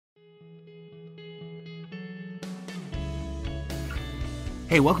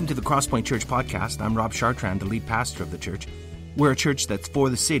Hey, welcome to the Crosspoint Church podcast. I'm Rob Chartrand, the lead pastor of the church. We're a church that's for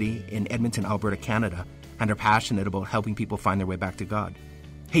the city in Edmonton, Alberta, Canada, and are passionate about helping people find their way back to God.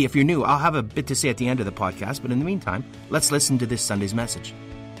 Hey, if you're new, I'll have a bit to say at the end of the podcast, but in the meantime, let's listen to this Sunday's message.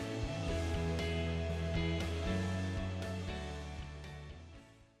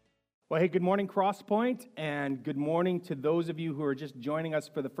 Well, hey, good morning, Crosspoint, and good morning to those of you who are just joining us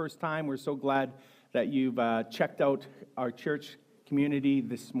for the first time. We're so glad that you've checked out our church community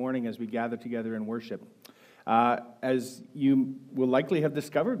this morning as we gather together and worship. As you will likely have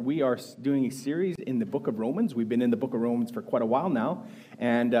discovered, we are doing a series in the book of Romans. We've been in the book of Romans for quite a while now,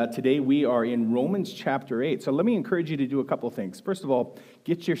 and today we are in Romans chapter 8. So let me encourage you to do a couple of things. First of all,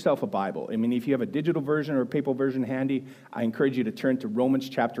 get yourself a Bible. I mean, if you have a digital version or a paper version handy, I encourage you to turn to Romans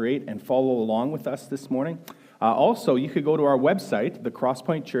chapter 8 and follow along with us this morning. Also, you could go to our website,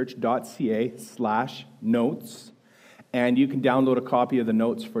 thecrosspointchurch.ca/notes, and you can download a copy of the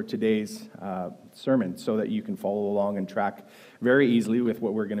notes for today's sermon so that you can follow along and track very easily with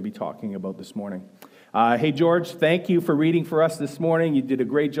what we're going to be talking about this morning. Hey, George, thank you for reading for us this morning. You did a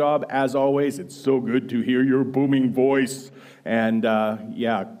great job, as always. It's so good to hear your booming voice. And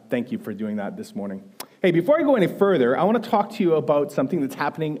thank you for doing that this morning. Hey, before I go any further, I want to talk to you about something that's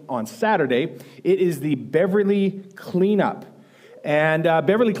happening on Saturday. It is the Beverly Cleanup. And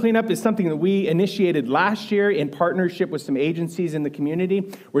Beverly Cleanup is something that we initiated last year in partnership with some agencies in the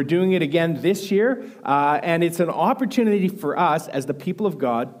community. We're doing it again this year, and it's an opportunity for us as the people of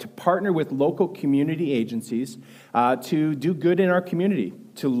God to partner with local community agencies to do good in our community,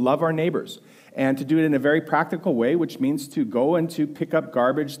 to love our neighbors, and to do it in a very practical way, which means to go and to pick up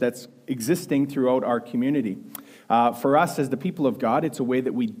garbage that's existing throughout our community. For us as the people of God, it's a way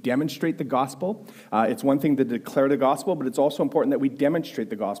that we demonstrate the gospel. It's one thing to declare the gospel, but it's also important that we demonstrate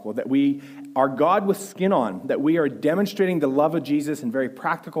the gospel, that we are God with skin on, that we are demonstrating the love of Jesus in very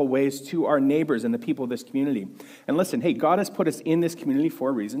practical ways to our neighbors and the people of this community. And listen, hey, God has put us in this community for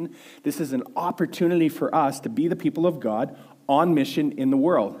a reason. This is an opportunity for us to be the people of God on mission in the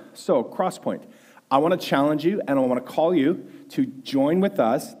world. So, Crosspoint, I want to challenge you and I want to call you to join with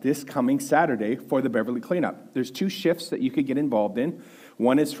us this coming Saturday for the Beverly Cleanup. There's two shifts that you could get involved in.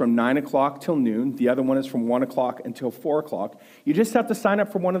 One is from 9 o'clock till noon. The other one is from 1 o'clock until 4 o'clock. You just have to sign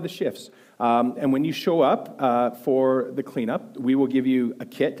up for one of the shifts. And when you show up for the cleanup, we will give you a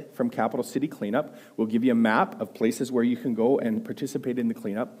kit from Capital City Cleanup. We'll give you a map of places where you can go and participate in the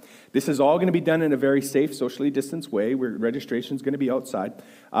cleanup. This is all going to be done in a very safe, socially distanced way, where registration is going to be outside.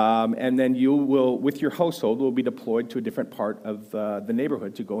 And then you will, with your household, will be deployed to a different part of the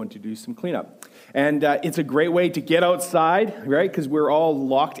neighborhood to go and to do some cleanup. And it's a great way to get outside, right? Because we're all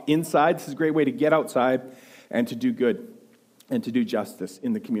locked inside. This is a great way to get outside and to do good and to do justice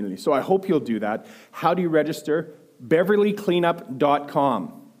in the community. So I hope you'll do that. How do you register?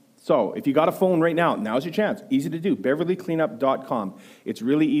 BeverlyCleanup.com. So if you got a phone right now, now's your chance. Easy to do, BeverlyCleanup.com. It's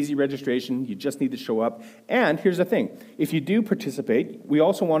really easy registration. You just need to show up. And here's the thing. If you do participate, we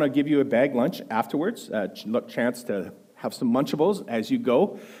also want to give you a bag lunch afterwards, chance to have some Munchables as you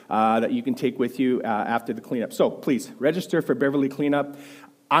go that you can take with you after the cleanup. So please, register for Beverly Cleanup.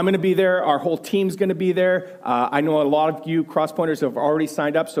 I'm going to be there. Our whole team's going to be there. I know a lot of you Crosspointers have already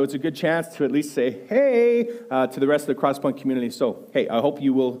signed up, so it's a good chance to at least say, hey, to the rest of the Crosspoint community. So, hey, I hope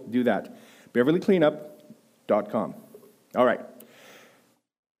you will do that. BeverlyCleanup.com. All right.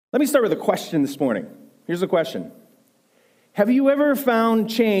 Let me start with a question this morning. Here's the question. Have you ever found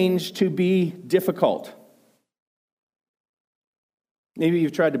change to be difficult? Maybe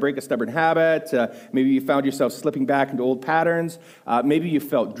you've tried to break a stubborn habit. Maybe you found yourself slipping back into old patterns. Maybe you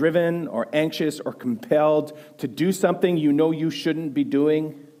felt driven or anxious or compelled to do something you know you shouldn't be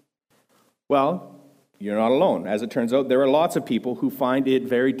doing. Well, you're not alone. As it turns out, there are lots of people who find it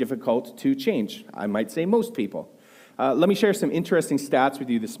very difficult to change. I might say most people. Let me share some interesting stats with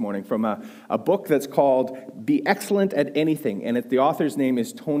you this morning from a book that's called Be Excellent at Anything, and the author's name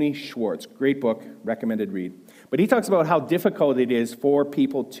is Tony Schwartz. Great book, recommended read. But he talks about how difficult it is for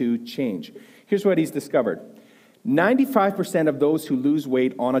people to change. Here's what he's discovered. 95% of those who lose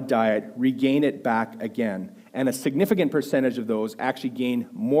weight on a diet regain it back again, and a significant percentage of those actually gain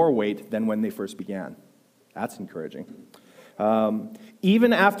more weight than when they first began. That's encouraging.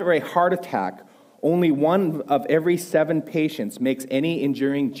 Even after a heart attack, only 1 of every 7 patients makes any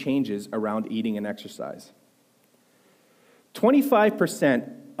enduring changes around eating and exercise.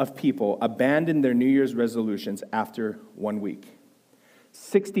 25% of people abandon their New Year's resolutions after 1 week.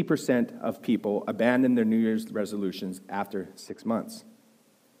 60% of people abandon their New Year's resolutions after 6 months.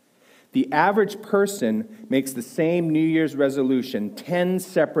 The average person makes the same New Year's resolution 10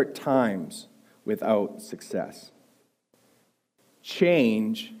 separate times without success.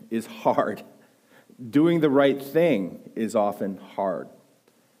 Change is hard. Doing the right thing is often hard.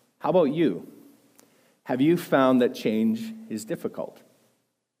 How about you? Have you found that change is difficult?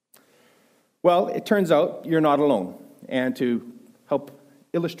 Well, it turns out you're not alone. And to help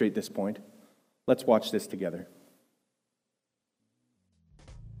illustrate this point, let's watch this together.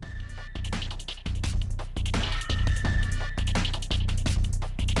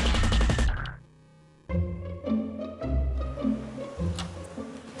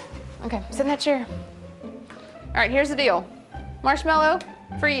 Okay, sit in that chair. All right, here's the deal. Marshmallow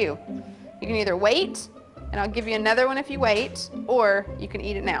for you. You can either wait, and I'll give you another one if you wait, or you can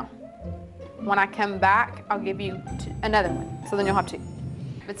eat it now. When I come back, I'll give you another one, so then you'll have two.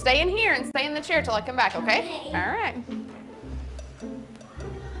 But stay in here and stay in the chair till I come back, okay? All right.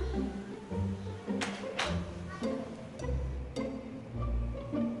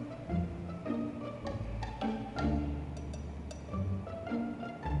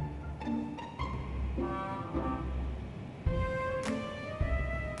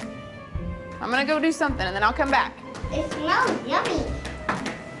 I'm gonna go do something and then I'll come back. It smells yummy.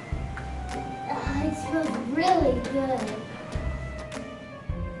 It smells really good.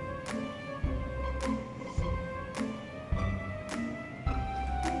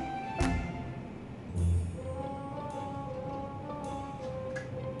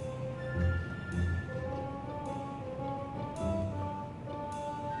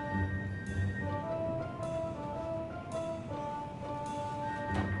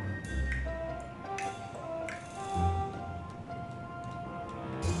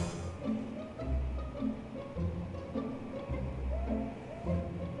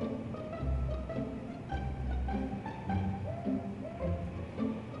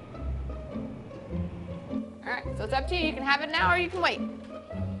 All right, so it's up to you. You can have it now or you can wait.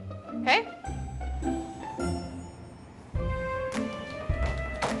 Okay?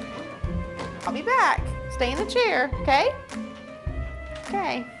 I'll be back. Stay in the chair, okay?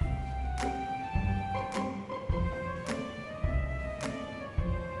 Okay.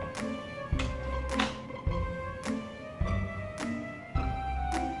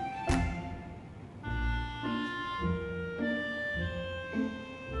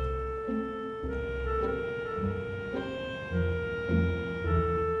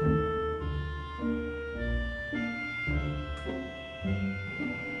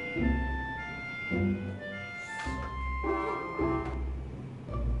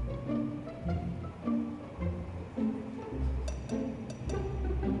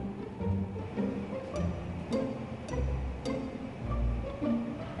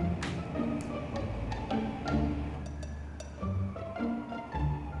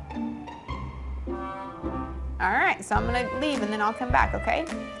 All right, so I'm gonna leave and then I'll come back, okay?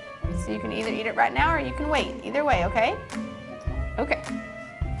 So you can either eat it right now or you can wait. Either way, okay? Okay.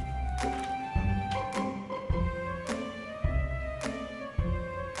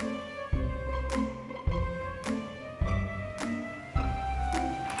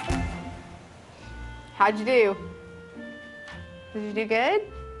 How'd you do? Did you do good?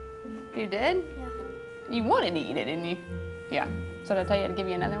 You did? Yeah. You wanted to eat it, didn't you? Yeah. So did I tell you to give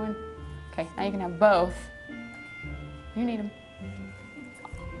you another one? Okay, now you can have both. You need them.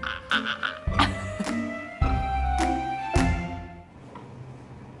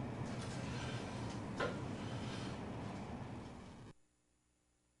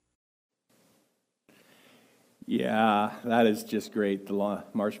 Yeah, that is just great, the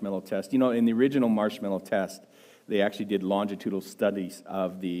marshmallow test. You know, in the original marshmallow test, they actually did longitudinal studies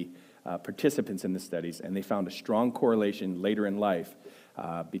of the participants in the studies, and they found a strong correlation later in life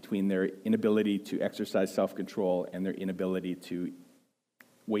between their inability to exercise self-control and their inability to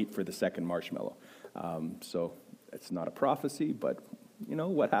wait for the second marshmallow. So it's not a prophecy, but you know,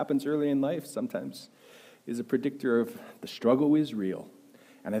 what happens early in life sometimes is a predictor of the struggle is real.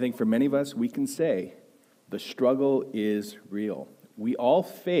 And I think for many of us, we can say, the struggle is real. We all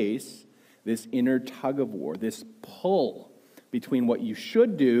face this inner tug of war, this pull between what you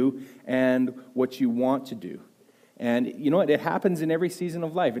should do and what you want to do. And you know what? It happens in every season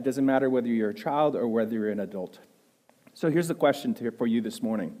of life. It doesn't matter whether you're a child or whether you're an adult. So here's the question for you this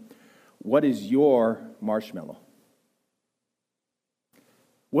morning. What is your marshmallow?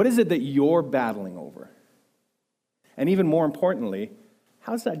 What is it that you're battling over? And even more importantly,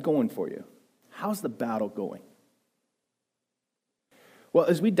 how's that going for you? How's the battle going? Well,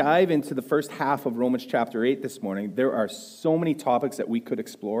 as we dive into the first half of Romans chapter 8 this morning, there are so many topics that we could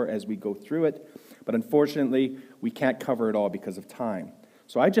explore as we go through it, but unfortunately, we can't cover it all because of time.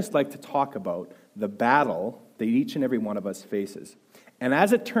 So I'd just like to talk about the battle that each and every one of us faces. And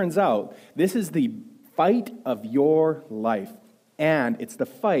as it turns out, this is the fight of your life. and it's the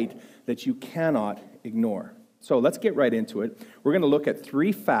fight that you cannot ignore. So let's get right into it. We're going to look at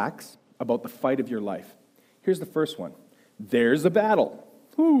 3 facts about the fight of your life. Here's the first one. There's a battle.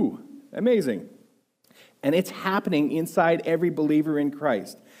 Whew, amazing. And it's happening inside every believer in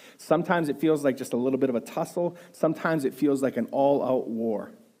Christ. Sometimes it feels like just a little bit of a tussle. Sometimes it feels like an all-out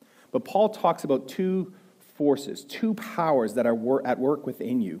war. But Paul talks about 2 forces, 2 powers that are at work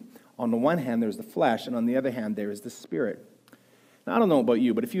within you. On the one hand, there's the flesh, and on the other hand, there is the spirit. Now, I don't know about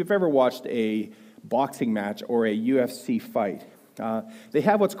you, but if you've ever watched a boxing match or a UFC fight, they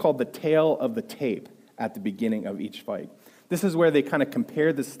have what's called the tail of the tape at the beginning of each fight. This is where they kind of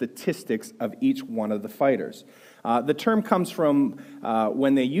compare the statistics of each one of the fighters. The term comes from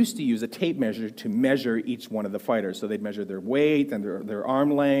when they used to use a tape measure to measure each one of the fighters. So they'd measure their weight and their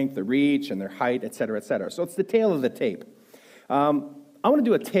arm length, their reach, and their height, et cetera, et cetera. So it's the tail of the tape. I want to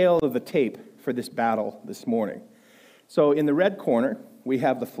do a tail of the tape for this battle this morning. So in the red corner, we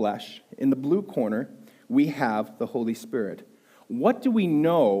have the flesh. In the blue corner, we have the Holy Spirit. What do we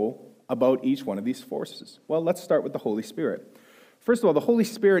know about each one of these forces? Well, let's start with the Holy Spirit. First of all, the Holy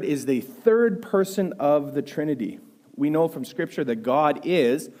Spirit is the third person of the Trinity. We know from Scripture that God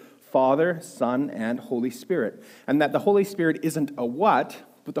is Father, Son, and Holy Spirit, and that the Holy Spirit isn't a what,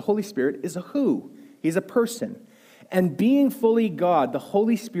 but the Holy Spirit is a who. He's a person. And being fully God, the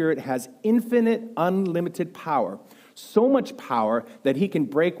Holy Spirit has infinite, unlimited power. So much power that he can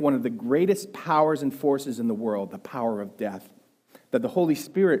break one of the greatest powers and forces in the world, the power of death. That the Holy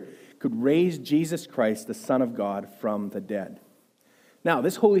Spirit could raise Jesus Christ, the Son of God, from the dead. Now,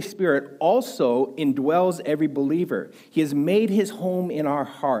 this Holy Spirit also indwells every believer. He has made his home in our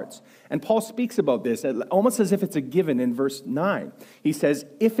hearts. And Paul speaks about this almost as if it's a given in verse 9. He says,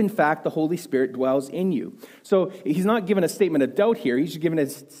 if in fact the Holy Spirit dwells in you. So he's not given a statement of doubt here. He's given a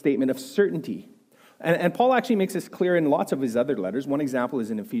statement of certainty. And Paul actually makes this clear in lots of his other letters. One example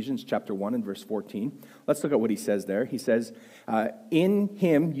is in Ephesians chapter 1 and verse 14. Let's look at what he says there. He says, in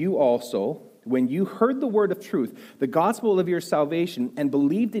him you also, when you heard the word of truth, the gospel of your salvation, and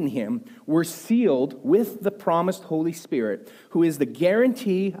believed in him, were sealed with the promised Holy Spirit, who is the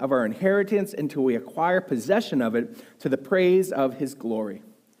guarantee of our inheritance until we acquire possession of it to the praise of his glory.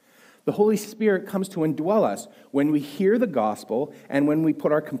 The Holy Spirit comes to indwell us when we hear the gospel and when we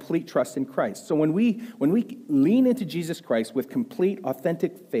put our complete trust in Christ. So when we lean into Jesus Christ with complete,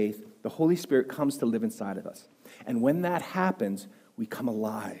 authentic faith, the Holy Spirit comes to live inside of us. And when that happens, we come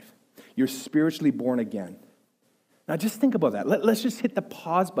alive. You're spiritually born again. Now just think about that. Let's just hit the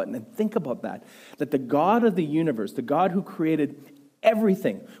pause button and think about that. That the God of the universe, the God who created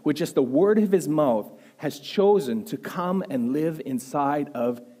everything with just the word of his mouth, has chosen to come and live inside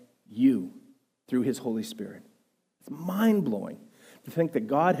of you through his Holy Spirit. It's mind-blowing to think that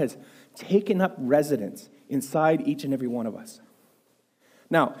God has taken up residence inside each and every one of us.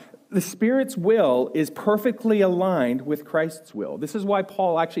 Now, the Spirit's will is perfectly aligned with Christ's will. This is why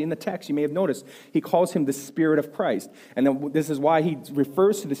Paul, actually in the text, you may have noticed, he calls him the Spirit of Christ. And then this is why he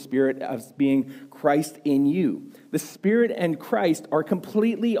refers to the Spirit as being Christ in you. The Spirit and Christ are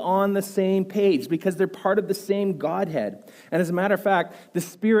completely on the same page because they're part of the same Godhead. And as a matter of fact, the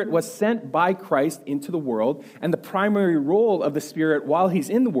Spirit was sent by Christ into the world, and the primary role of the Spirit while he's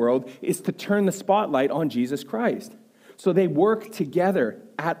in the world is to turn the spotlight on Jesus Christ. So they work together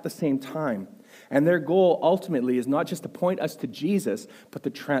at the same time. And their goal ultimately is not just to point us to Jesus, but to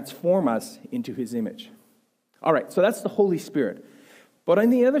transform us into his image. All right, so that's the Holy Spirit. But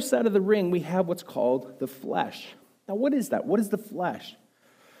on the other side of the ring, we have what's called the flesh. Now, what is that? What is the flesh?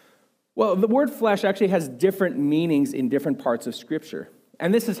 Well, the word flesh actually has different meanings in different parts of Scripture.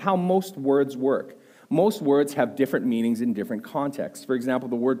 And this is how most words work. Most words have different meanings in different contexts. For example,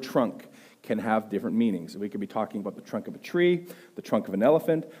 the word trunk can have different meanings. We could be talking about the trunk of a tree, the trunk of an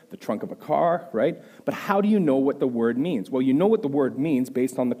elephant, the trunk of a car, right? But how do you know what the word means? Well, you know what the word means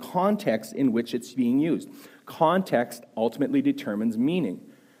based on the context in which it's being used. Context ultimately determines meaning.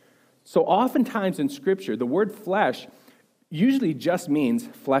 So oftentimes in Scripture, the word flesh usually just means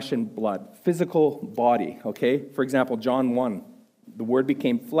flesh and blood, physical body, okay? For example, John 1, the word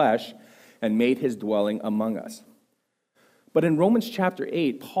became flesh and made his dwelling among us. But in Romans chapter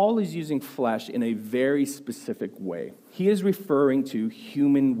 8, Paul is using flesh in a very specific way. He is referring to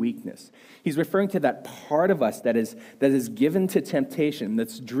human weakness. He's referring to that part of us that is given to temptation,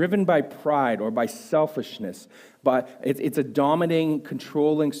 that's driven by pride or by selfishness. But it's a dominating,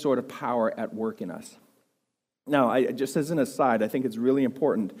 controlling sort of power at work in us. Now, just as an aside, I think it's really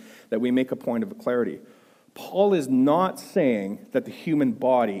important that we make a point of clarity. Paul is not saying that the human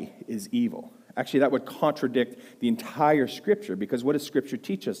body is evil. Actually, that would contradict the entire Scripture, because what does Scripture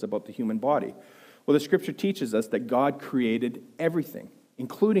teach us about the human body? Well, the scripture teaches us that God created everything,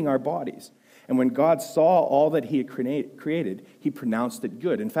 including our bodies. And when God saw all that he had created, he pronounced it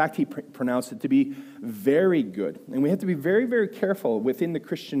good. In fact, he pronounced it to be very good. And we have to be very, very careful within the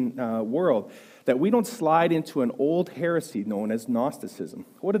Christian world that we don't slide into an old heresy known as Gnosticism.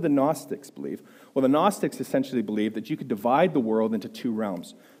 What did the Gnostics believe? Well, the Gnostics essentially believed that you could divide the world into two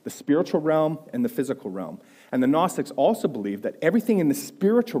realms, the spiritual realm and the physical realm. And the Gnostics also believed that everything in the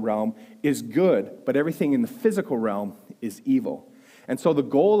spiritual realm is good, but everything in the physical realm is evil. And so the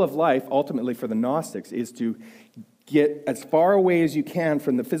goal of life, ultimately for the Gnostics, is to get as far away as you can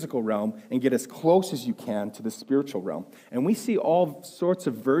from the physical realm and get as close as you can to the spiritual realm. And we see all sorts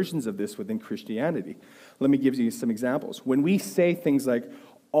of versions of this within Christianity. Let me give you some examples. When we say things like,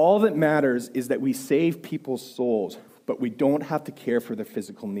 all that matters is that we save people's souls, but we don't have to care for their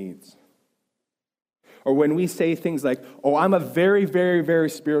physical needs. Or when we say things like, oh, I'm a very, very, very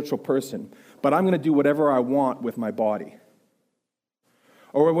spiritual person, but I'm going to do whatever I want with my body.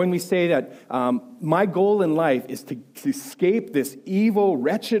 Or when we say that my goal in life is to escape this evil,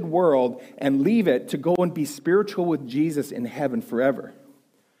 wretched world and leave it to go and be spiritual with Jesus in heaven forever.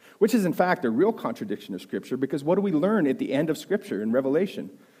 Which is, in fact, a real contradiction of Scripture, because what do we learn at the end of Scripture in Revelation?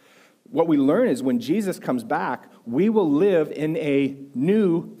 What we learn is when Jesus comes back, we will live in a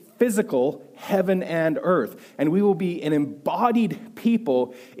new physical heaven and earth, and we will be an embodied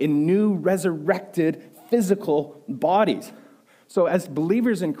people in new resurrected physical bodies. So as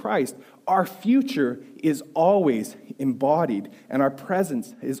believers in Christ, our future is always embodied, and our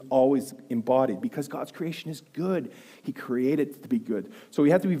presence is always embodied, because God's creation is good. He created it to be good. So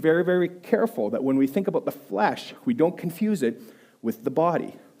we have to be very, very careful that when we think about the flesh, we don't confuse it with the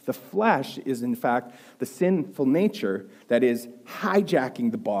body. The flesh is, in fact, the sinful nature that is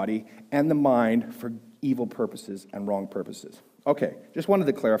hijacking the body and the mind for evil purposes and wrong purposes. Okay, just wanted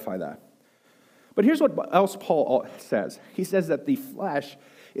to clarify that. But here's what else Paul says. He says that the flesh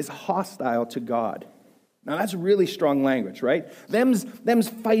is hostile to God. Now, that's really strong language, right? Them's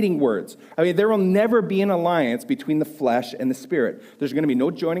fighting words. I mean, there will never be an alliance between the flesh and the spirit. There's going to be no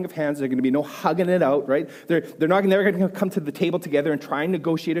joining of hands. There's going to be no hugging it out, right? They're never going to come to the table together and try and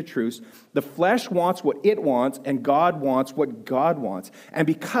negotiate a truce. The flesh wants what it wants, and God wants what God wants. And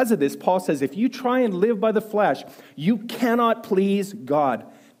because of this, Paul says, if you try and live by the flesh, you cannot please God.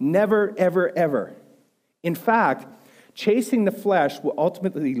 Never, ever, ever. In fact, chasing the flesh will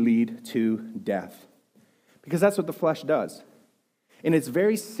ultimately lead to death. Because that's what the flesh does. In its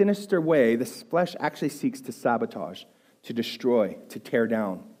very sinister way, the flesh actually seeks to sabotage, to destroy, to tear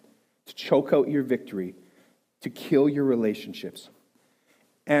down, to choke out your victory, to kill your relationships.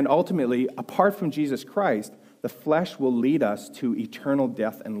 And ultimately, apart from Jesus Christ, the flesh will lead us to eternal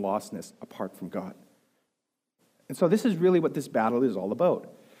death and lostness apart from God. And so this is really what this battle is all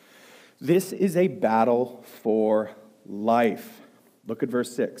about. This is a battle for life. Look at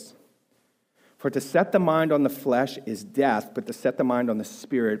verse 6. For to set the mind on the flesh is death, but to set the mind on the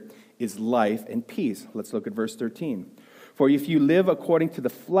Spirit is life and peace. Let's look at verse 13. For if you live according to the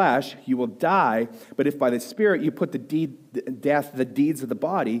flesh, you will die, but if by the Spirit you put to death the deeds of the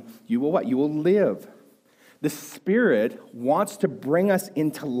body, you will what? You will live. The Spirit wants to bring us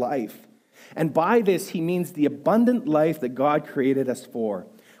into life. And by this, he means the abundant life that God created us for.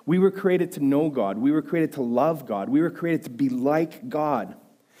 We were created to know God. We were created to love God. We were created to be like God.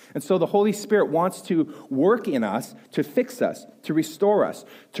 And so the Holy Spirit wants to work in us, to fix us, to restore us,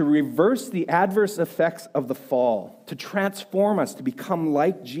 to reverse the adverse effects of the fall, to transform us to become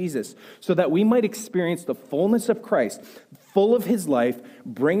like Jesus, so that we might experience the fullness of Christ, full of his life,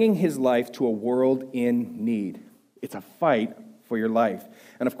 bringing his life to a world in need. It's a fight for your life.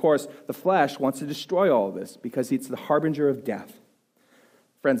 And of course, the flesh wants to destroy all of this because it's the harbinger of death.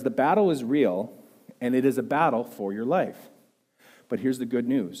 Friends, the battle is real, and it is a battle for your life. But here's the good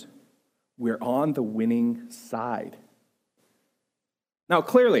news. We're on the winning side. Now,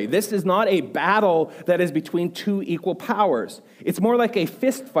 clearly, this is not a battle that is between two equal powers. It's more like a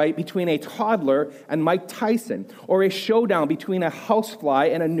fist fight between a toddler and Mike Tyson, or a showdown between a housefly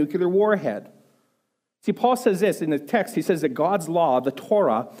and a nuclear warhead. See, Paul says this in the text. He says that God's law, the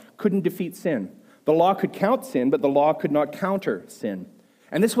Torah, couldn't defeat sin. The law could count sin, but the law could not counter sin.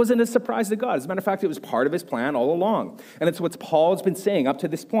 And this wasn't a surprise to God. As a matter of fact, it was part of his plan all along. And it's what Paul has been saying up to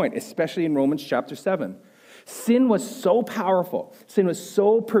this point, especially in Romans chapter 7. Sin was so powerful, sin was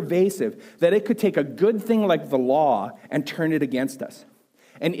so pervasive, that it could take a good thing like the law and turn it against us.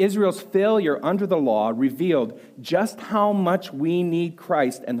 And Israel's failure under the law revealed just how much we need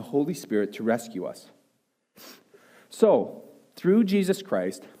Christ and the Holy Spirit to rescue us. So, through Jesus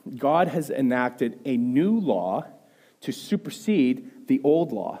Christ, God has enacted a new law to supersede the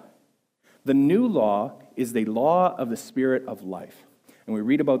old law. The new law is the law of the Spirit of life. And we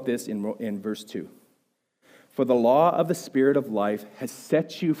read about this in verse 2. For the law of the Spirit of life has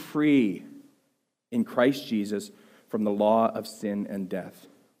set you free in Christ Jesus from the law of sin and death.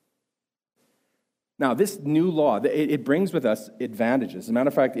 Now, this new law, it brings with us advantages. As a matter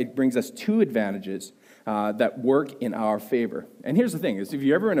of fact, it brings us two advantages that work in our favor. And here's the thing, is if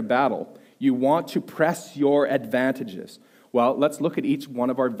you're ever in a battle, you want to press your advantages. Well, let's look at each one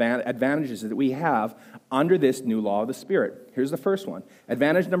of our advantages that we have under this new law of the Spirit. Here's the first one.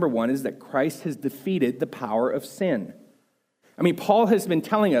 Advantage number one is that Christ has defeated the power of sin. I mean, Paul has been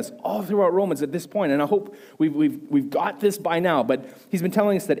telling us all throughout Romans at this point, and I hope we've got this by now, but he's been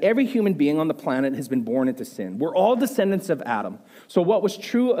telling us that every human being on the planet has been born into sin. We're all descendants of Adam. So what was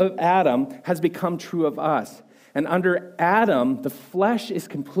true of Adam has become true of us. And under Adam, the flesh is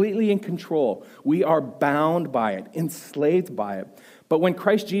completely in control. We are bound by it, enslaved by it. But when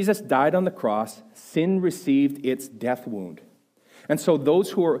Christ Jesus died on the cross, sin received its death wound. And so for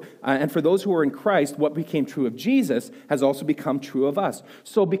those who are in Christ, what became true of Jesus has also become true of us.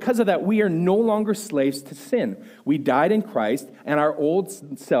 So because of that, we are no longer slaves to sin. We died in Christ, and our old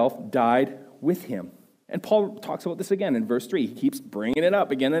self died with him. And Paul talks about this again in verse 3. He keeps bringing it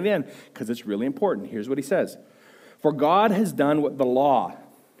up again and again because it's really important. Here's what he says. For God has done what the law,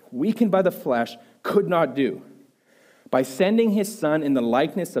 weakened by the flesh, could not do. By sending his Son in the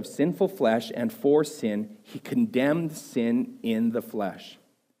likeness of sinful flesh and for sin, he condemned sin in the flesh.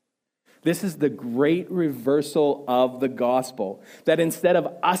 This is the great reversal of the gospel, that instead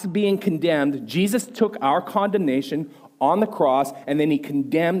of us being condemned, Jesus took our condemnation on the cross, and then he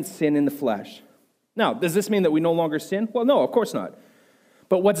condemned sin in the flesh. Now, does this mean that we no longer sin? Well, no, of course not.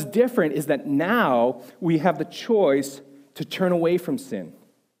 But what's different is that now we have the choice to turn away from sin.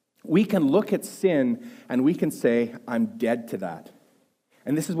 We can look at sin and we can say, I'm dead to that.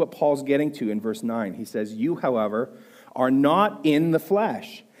 And this is what Paul's getting to in verse 9. He says, you, however, are not in the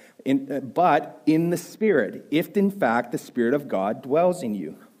flesh, but in the Spirit, if in fact the Spirit of God dwells in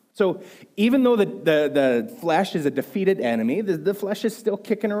you. So even though the flesh is a defeated enemy, the flesh is still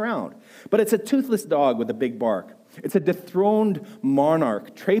kicking around. But it's a toothless dog with a big bark. It's a dethroned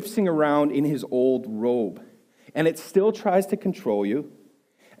monarch traipsing around in his old robe. And it still tries to control you,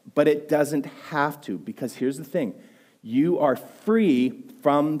 but it doesn't have to, because here's the thing. You are free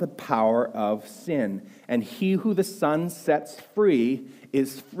from the power of sin, and he who the Son sets free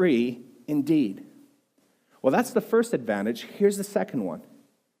is free indeed. Well, that's the first advantage. Here's the second one.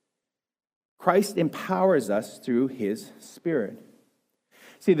 Christ empowers us through his Spirit.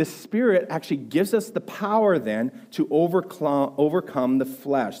 See, the Spirit actually gives us the power then to overcome the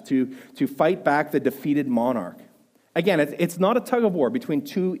flesh, to fight back the defeated monarch. Again, it's not a tug of war between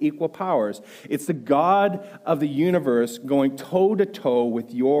two equal powers. It's the God of the universe going toe-to-toe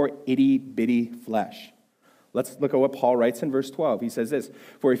with your itty-bitty flesh. Let's look at what Paul writes in verse 12. He says this,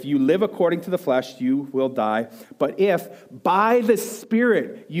 for if you live according to the flesh, you will die. But if by the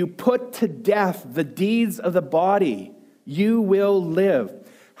Spirit you put to death the deeds of the body, you will live.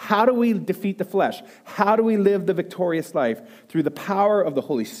 How do we defeat the flesh? How do we live the victorious life? Through the power of the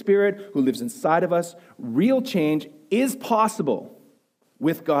Holy Spirit who lives inside of us. Real change is possible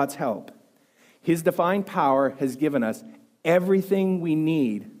with God's help. His divine power has given us everything we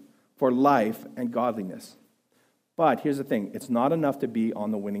need for life and godliness. But here's the thing, it's not enough to be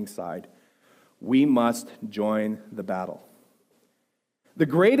on the winning side. We must join the battle. The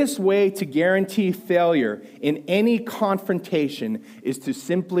greatest way to guarantee failure in any confrontation is to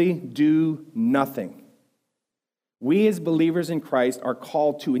simply do nothing. We as believers in Christ are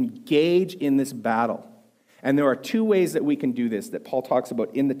called to engage in this battle. And there are two ways that we can do this that Paul talks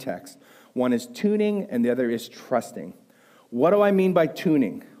about in the text. One is tuning and the other is trusting. What do I mean by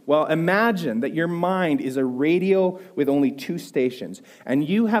tuning? Well, imagine that your mind is a radio with only two stations, and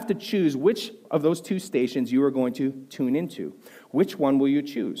you have to choose which of those two stations you are going to tune into. Which one will you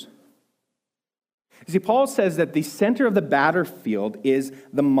choose? You see, Paul says that the center of the battlefield is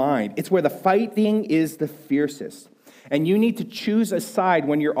the mind. It's where the fighting is the fiercest. And you need to choose a side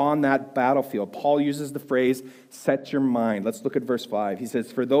when you're on that battlefield. Paul uses the phrase, set your mind. Let's look at verse 5. He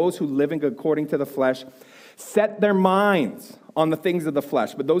says, for those who live according to the flesh, set their minds on the things of the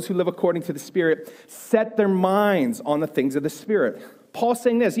flesh. But those who live according to the Spirit, set their minds on the things of the Spirit. Paul's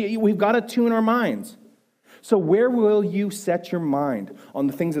saying this, we've got to tune our minds. So where will you set your mind? On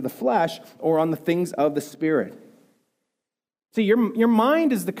the things of the flesh or on the things of the Spirit? See, your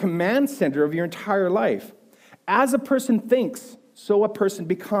mind is the command center of your entire life. As a person thinks, so a person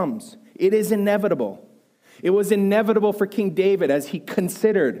becomes. It is inevitable. It was inevitable for King David as he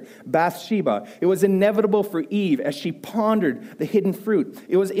considered Bathsheba. It was inevitable for Eve as she pondered the hidden fruit.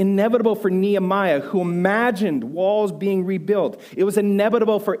 It was inevitable for Nehemiah who imagined walls being rebuilt. It was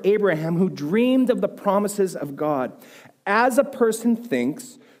inevitable for Abraham who dreamed of the promises of God. As a person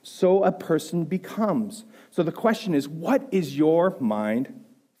thinks, so a person becomes. So the question is, what is your mind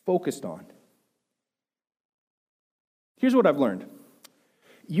focused on? Here's what I've learned.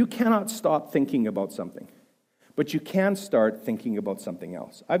 You cannot stop thinking about something, but you can start thinking about something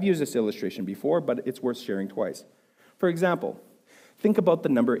else. I've used this illustration before, but it's worth sharing twice. For example, think about the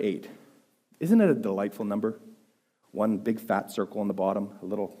number 8. Isn't it a delightful number? One big fat circle on the bottom, a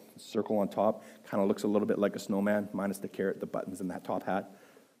little circle on top, kind of looks a little bit like a snowman, minus the carrot, the buttons, and that top hat.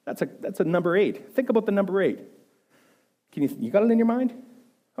 That's a number 8. Think about the number 8. You got it in your mind?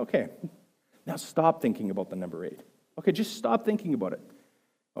 Okay. Now stop thinking about the number 8. Okay, just stop thinking about it.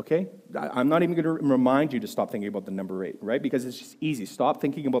 Okay? I'm not even going to remind you to stop thinking about the number 8, right? Because it's just easy. Stop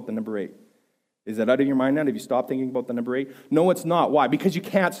thinking about the number 8. Is that out of your mind now? Have you stopped thinking about the number 8? No, it's not. Why? Because you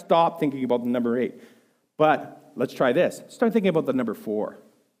can't stop thinking about the number 8. But let's try this. Start thinking about the number 4.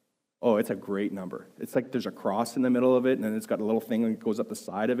 Oh, it's a great number. It's like there's a cross in the middle of it, and then it's got a little thing that goes up the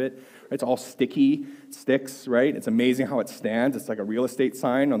side of it. It's all sticky, sticks, right? It's amazing how it stands. It's like a real estate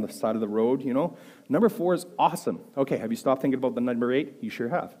sign on the side of the road, you know? Number 4 is awesome. Okay, have you stopped thinking about the number 8? You sure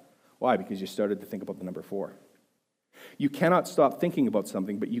have. Why? Because you started to think about the number 4. You cannot stop thinking about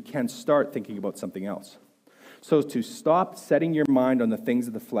something, but you can start thinking about something else. So to stop setting your mind on the things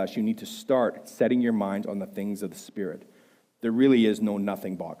of the flesh, you need to start setting your mind on the things of the Spirit. There really is no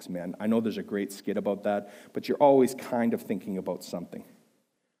nothing box, man. I know there's a great skit about that, but you're always kind of thinking about something.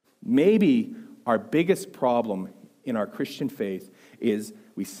 Maybe our biggest problem in our Christian faith is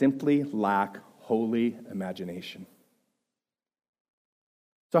we simply lack holy imagination.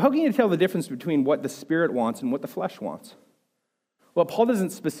 So how can you tell the difference between what the Spirit wants and what the flesh wants? Well, Paul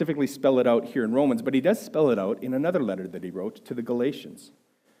doesn't specifically spell it out here in Romans, but he does spell it out in another letter that he wrote to the Galatians.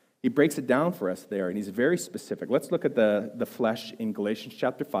 He breaks it down for us there, and he's very specific. Let's look at the flesh in Galatians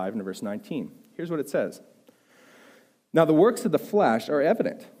chapter 5 and verse 19. Here's what it says. Now the works of the flesh are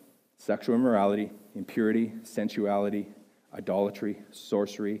evident. Sexual immorality, impurity, sensuality, idolatry,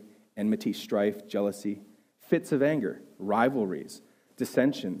 sorcery, enmity, strife, jealousy, fits of anger, rivalries,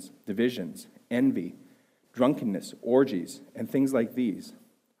 dissensions, divisions, envy, drunkenness, orgies, and things like these.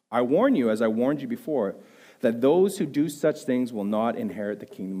 I warn you, as I warned you before, that those who do such things will not inherit the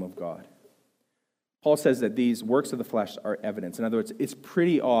kingdom of God. Paul says that these works of the flesh are evidence. In other words, it's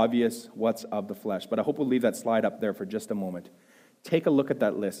pretty obvious what's of the flesh, but I hope we'll leave that slide up there for just a moment. Take a look at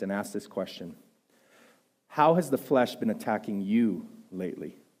that list and ask this question. How has the flesh been attacking you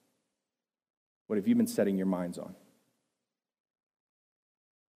lately? What have you been setting your minds on?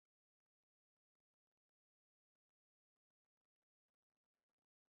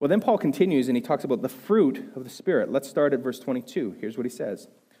 Well, then Paul continues and he talks about the fruit of the Spirit. Let's start at verse 22. Here's what he says.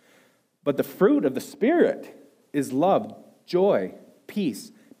 But the fruit of the Spirit is love, joy,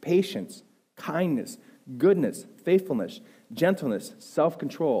 peace, patience, kindness, goodness, faithfulness, gentleness,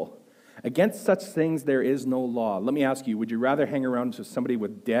 self-control. Against such things there is no law. Let me ask you, would you rather hang around with somebody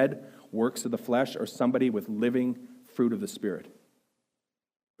with dead works of the flesh or somebody with living fruit of the Spirit?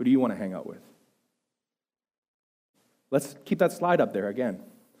 Who do you want to hang out with? Let's keep that slide up there again.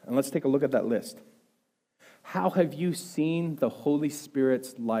 And let's take a look at that list. How have you seen the Holy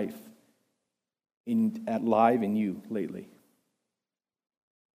Spirit's life live in you lately?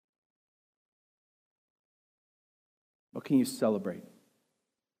 What can you celebrate?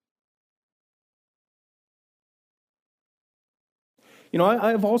 You know,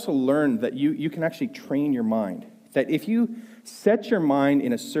 I've also learned that you can actually train your mind. That if you set your mind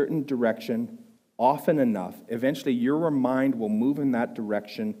in a certain direction often enough, eventually your mind will move in that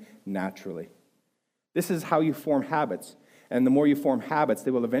direction naturally. This is how you form habits. And the more you form habits,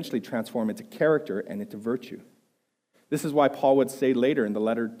 they will eventually transform into character and into virtue. This is why Paul would say later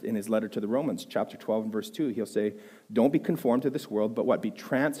in his letter to the Romans, chapter 12 and verse 2, he'll say, don't be conformed to this world, but what? Be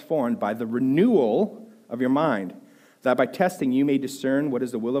transformed by the renewal of your mind, that by testing you may discern what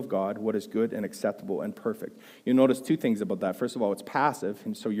is the will of God, what is good and acceptable and perfect. You'll notice two things about that. First of all, it's passive,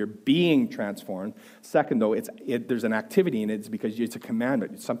 and so you're being transformed. Second, though, there's an activity in it. It's because it's a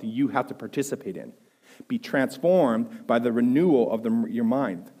commandment. It's something you have to participate in. Be transformed by the renewal of your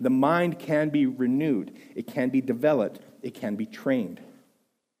mind. The mind can be renewed. It can be developed. It can be trained.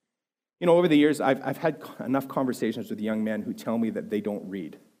 You know, over the years, I've had enough conversations with young men who tell me that they don't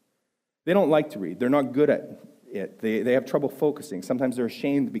read. They don't like to read. They're not good at it. They have trouble focusing. Sometimes they're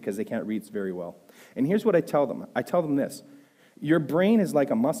ashamed because they can't read very well. And here's what I tell them. I tell them this. Your brain is like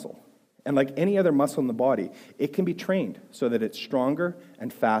a muscle. And like any other muscle in the body, it can be trained so that it's stronger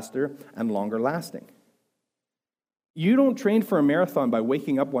and faster and longer lasting. You don't train for a marathon by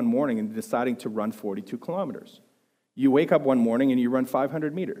waking up one morning and deciding to run 42 kilometers. You wake up one morning and you run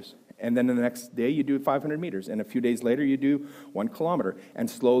 500 meters. And then the next day you do 500 meters. And a few days later you do 1 kilometer. And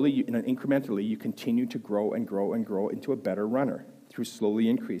slowly and incrementally you continue to grow and grow and grow into a better runner through slowly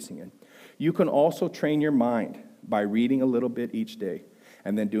increasing it. You can also train your mind by reading a little bit each day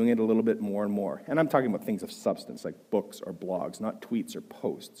and then doing it a little bit more and more. And I'm talking about things of substance like books or blogs, not tweets or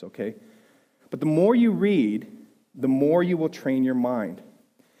posts, okay? But the more you read, the more you will train your mind.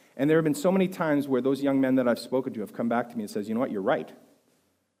 And there have been so many times where those young men that I've spoken to have come back to me and says, you know what, you're right.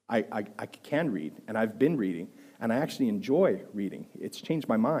 I can read, and I've been reading, and I actually enjoy reading. It's changed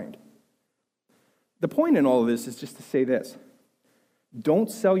my mind. The point in all of this is just to say this.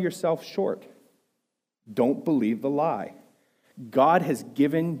 Don't sell yourself short. Don't believe the lie. God has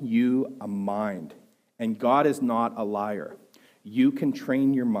given you a mind, and God is not a liar. You can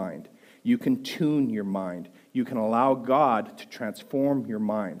train your mind. You can tune your mind. You can allow God to transform your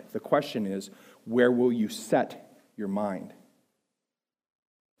mind. The question is, where will you set your mind?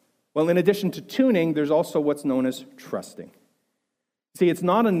 Well, in addition to tuning, there's also what's known as trusting. See, it's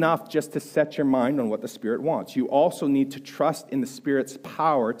not enough just to set your mind on what the Spirit wants. You also need to trust in the Spirit's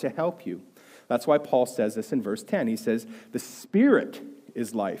power to help you. That's why Paul says this in verse 10. He says, the Spirit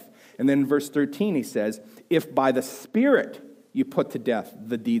is life. And then in verse 13 he says, if by the Spirit you put to death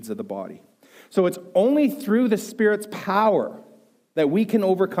the deeds of the body. So it's only through the Spirit's power that we can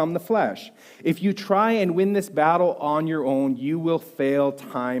overcome the flesh. If you try and win this battle on your own, you will fail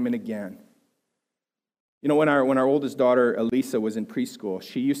time and again. You know, when our oldest daughter, Elisa, was in preschool,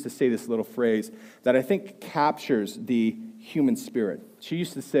 she used to say this little phrase that I think captures the human spirit. She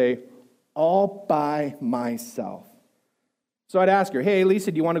used to say, all by myself. So I'd ask her, hey,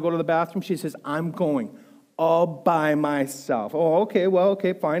 Elisa, do you want to go to the bathroom? She says, I'm going all by myself. Oh,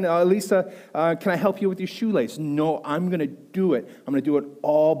 okay, fine. Elisa, can I help you with your shoelace? No, I'm going to do it. I'm going to do it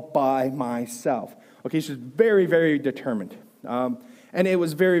all by myself. Okay, she's very, very determined. And it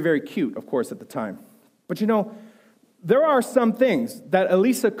was very, very cute, of course, at the time. But you know, there are some things that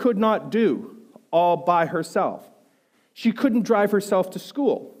Elisa could not do all by herself. She couldn't drive herself to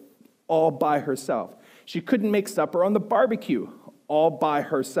school all by herself. She couldn't make supper on the barbecue all by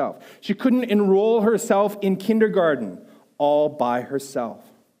herself. She couldn't enroll herself in kindergarten all by herself.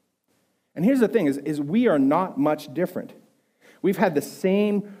 And here's the thing, is we are not much different. We have the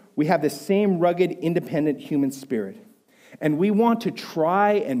same rugged, independent human spirit. And we want to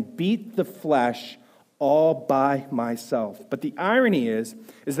try and beat the flesh all by myself. But the irony is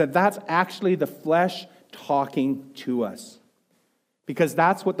that that's actually the flesh talking to us. Because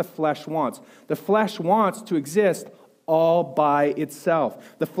that's what the flesh wants. The flesh wants to exist all by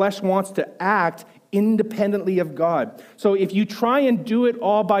itself. The flesh wants to act independently of God. So if you try and do it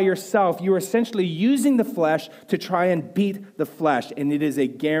all by yourself, you're essentially using the flesh to try and beat the flesh. And it is a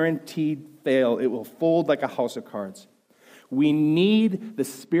guaranteed fail. It will fold like a house of cards. We need the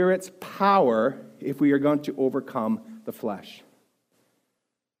Spirit's power if we are going to overcome the flesh.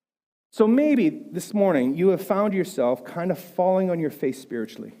 So maybe this morning you have found yourself kind of falling on your face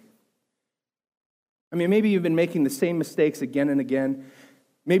spiritually. I mean, maybe you've been making the same mistakes again and again.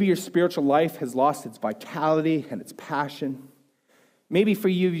 Maybe your spiritual life has lost its vitality and its passion. Maybe for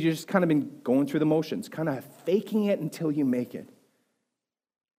you, you've just kind of been going through the motions, kind of faking it until you make it.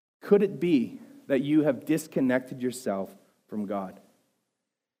 Could it be that you have disconnected yourself from God?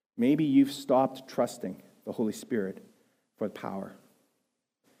 Maybe you've stopped trusting the Holy Spirit for the power.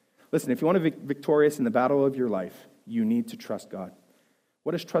 Listen, if you want to be victorious in the battle of your life, you need to trust God.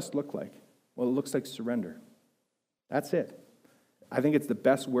 What does trust look like? Well, it looks like surrender. That's it. I think it's the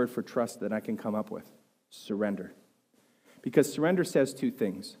best word for trust that I can come up with. Surrender. Because surrender says two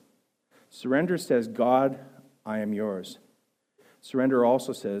things. Surrender says, God, I am yours. Surrender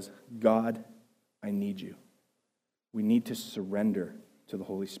also says, God, I need you. We need to surrender to the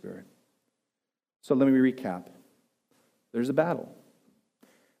Holy Spirit. So let me recap. There's a battle,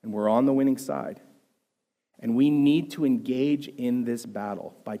 and we're on the winning side. And we need to engage in this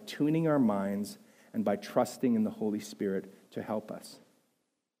battle by tuning our minds and by trusting in the Holy Spirit to help us.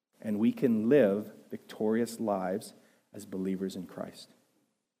 And we can live victorious lives as believers in Christ.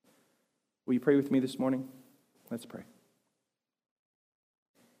 Will you pray with me this morning? Let's pray.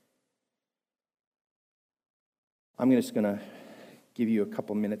 I'm just going to give you a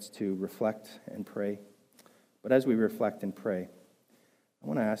couple minutes to reflect and pray. But as we reflect and pray, I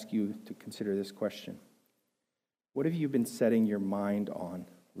want to ask you to consider this question. What have you been setting your mind on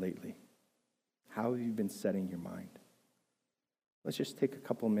lately? How have you been setting your mind? Let's just take a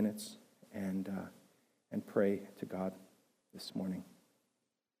couple minutes and pray to God this morning.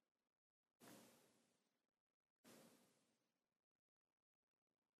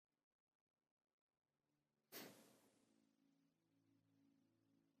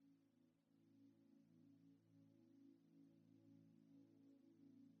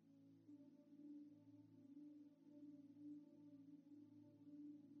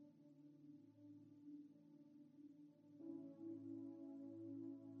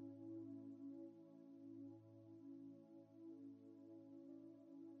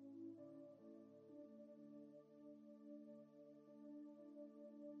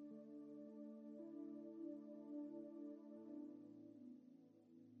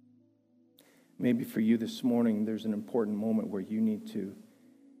 Maybe for you this morning, there's an important moment where you need to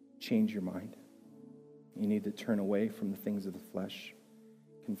change your mind. You need to turn away from the things of the flesh,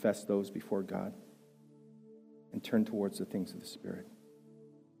 confess those before God, and turn towards the things of the Spirit.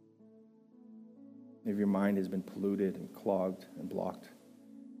 Maybe your mind has been polluted and clogged and blocked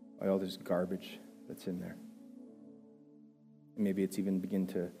by all this garbage that's in there. And maybe it's even begin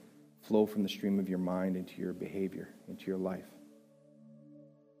to flow from the stream of your mind into your behavior, into your life.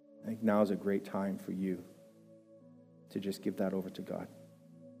 I think now is a great time for you to just give that over to God,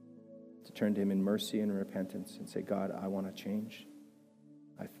 to turn to Him in mercy and repentance and say, God, I want to change.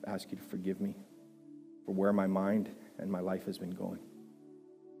 I ask you to forgive me for where my mind and my life has been going.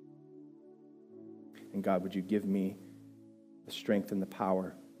 And God, would you give me the strength and the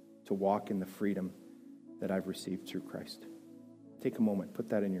power to walk in the freedom that I've received through Christ? Take a moment, put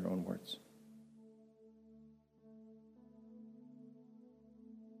that in your own words.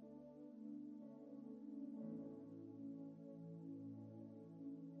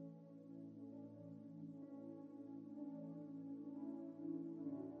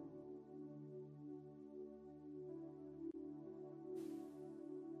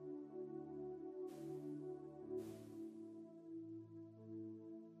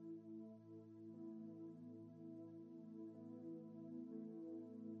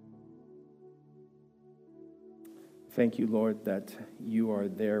 Thank you, Lord, that you are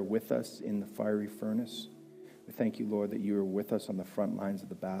there with us in the fiery furnace. We thank you, Lord, that you are with us on the front lines of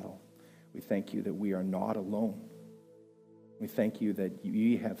the battle. We thank you that we are not alone. We thank you that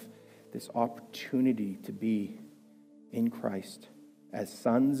you have this opportunity to be in Christ as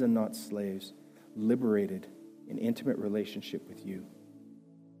sons and not slaves, liberated in intimate relationship with you.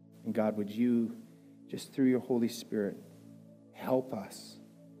 And God, would you, just through your Holy Spirit, help us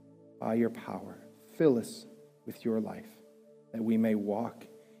by your power, fill us with your life, that we may walk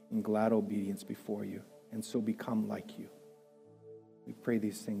in glad obedience before you and so become like you. We pray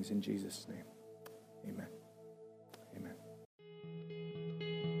these things in Jesus' name. Amen. Amen.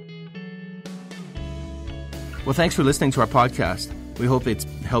 Well, thanks for listening to our podcast. We hope it's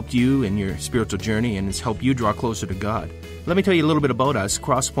helped you in your spiritual journey and it's helped you draw closer to God. Let me tell you a little bit about us.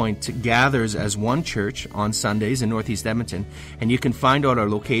 Crosspoint gathers as one church on Sundays in Northeast Edmonton, and you can find out our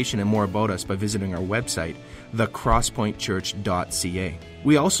location and more about us by visiting our website, thecrosspointchurch.ca.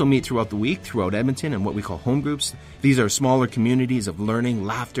 We also meet throughout the week throughout Edmonton in what we call home groups. These are smaller communities of learning,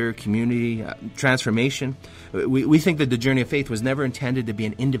 laughter, community, transformation. We think that the journey of faith was never intended to be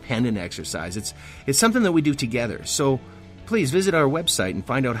an independent exercise. It's something that we do together. So please visit our website and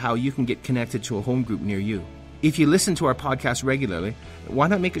find out how you can get connected to a home group near you. If you listen to our podcast regularly, why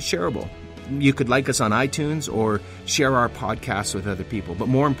not make it shareable? You could like us on iTunes or share our podcasts with other people. But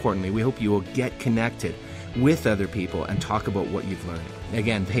more importantly, we hope you will get connected with other people and talk about what you've learned.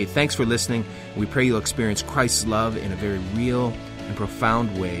 Again, hey, thanks for listening. We pray you'll experience Christ's love in a very real and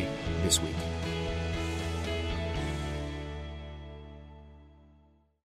profound way this week.